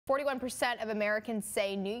41% of Americans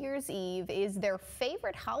say New Year's Eve is their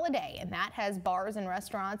favorite holiday, and that has bars and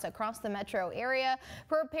restaurants across the metro area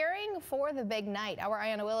preparing for the big night. Our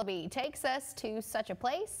Ayanna Willoughby takes us to such a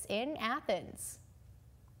place in Athens.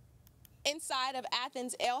 Inside of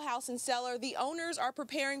Athens Alehouse Cellar, the owners are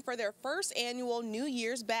preparing for their first annual New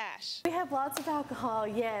Year's bash. We have lots of alcohol,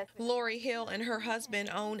 yes. Lori Hill and her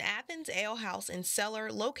husband own Athens Alehouse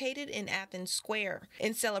Cellar, located in Athens Square.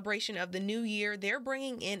 In celebration of the new year, they're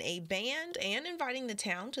bringing in a band and inviting the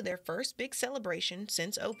town to their first big celebration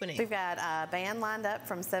since opening. We've got a band lined up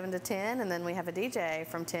from 7 to 10, and then we have a DJ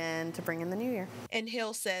from 10 to bring in the new year. And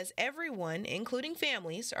Hill says everyone, including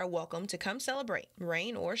families, are welcome to come celebrate,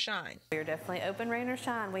 rain or shine. We're definitely open, rain or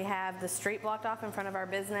shine. We have the street blocked off in front of our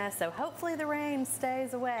business, so hopefully the rain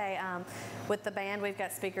stays away. With the band, we've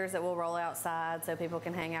got speakers that will roll outside so people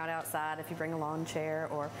can hang out outside if you bring a lawn chair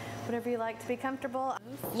or whatever you like to be comfortable.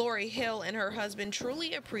 Lori Hill and her husband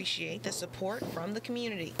truly appreciate the support from the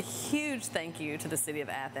community. A huge thank you to the city of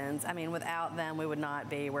Athens. I mean, without them, we would not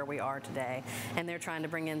be where we are today. And they're trying to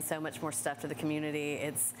bring in so much more stuff to the community.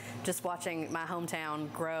 It's just watching my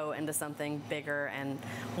hometown grow into something bigger and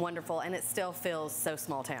wonderful. And it still feels so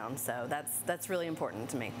small town, so that's really important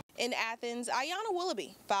to me. In Athens, Ayanna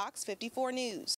Willoughby, Fox 54 News.